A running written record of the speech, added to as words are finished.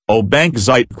O Bank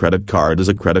Xcite credit card is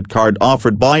a credit card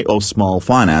offered by O Small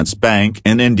Finance Bank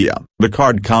in India. The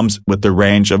card comes with a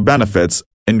range of benefits,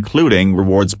 including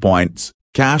rewards points,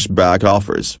 cashback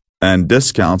offers, and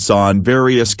discounts on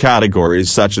various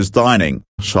categories such as dining,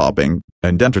 shopping,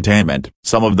 and entertainment.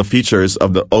 Some of the features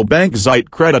of the O Bank Xcite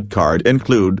credit card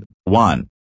include 1.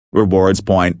 Rewards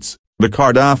points. The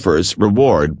card offers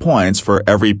reward points for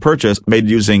every purchase made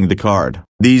using the card.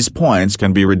 These points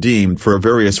can be redeemed for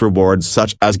various rewards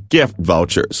such as gift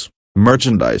vouchers,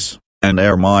 merchandise, and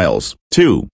air miles.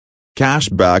 2.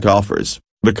 Cashback offers.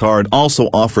 The card also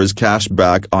offers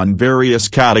cashback on various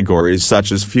categories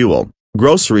such as fuel,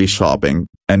 grocery shopping,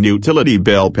 and utility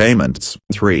bill payments.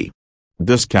 3.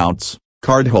 Discounts.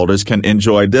 Cardholders can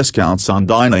enjoy discounts on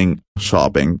dining,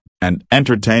 shopping, and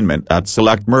entertainment at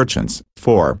select merchants.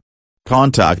 4.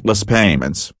 Contactless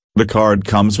payments. The card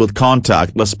comes with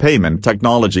contactless payment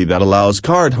technology that allows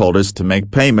cardholders to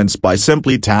make payments by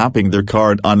simply tapping their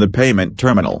card on the payment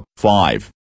terminal.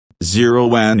 5.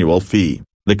 Zero annual fee.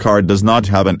 The card does not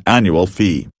have an annual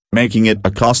fee, making it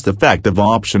a cost-effective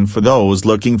option for those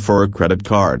looking for a credit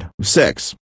card.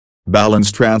 6.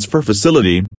 Balance transfer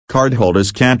facility.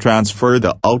 Cardholders can transfer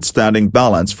the outstanding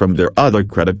balance from their other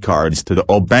credit cards to the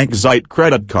O Bank Xcite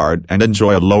credit card and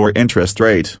enjoy a lower interest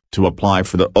rate. To apply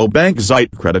for the O Bank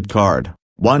Xcite credit card,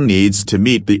 one needs to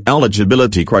meet the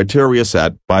eligibility criteria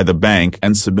set by the bank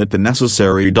and submit the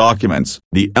necessary documents.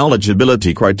 The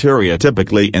eligibility criteria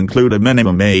typically include a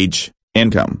minimum age,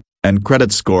 income, and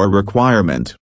credit score requirement.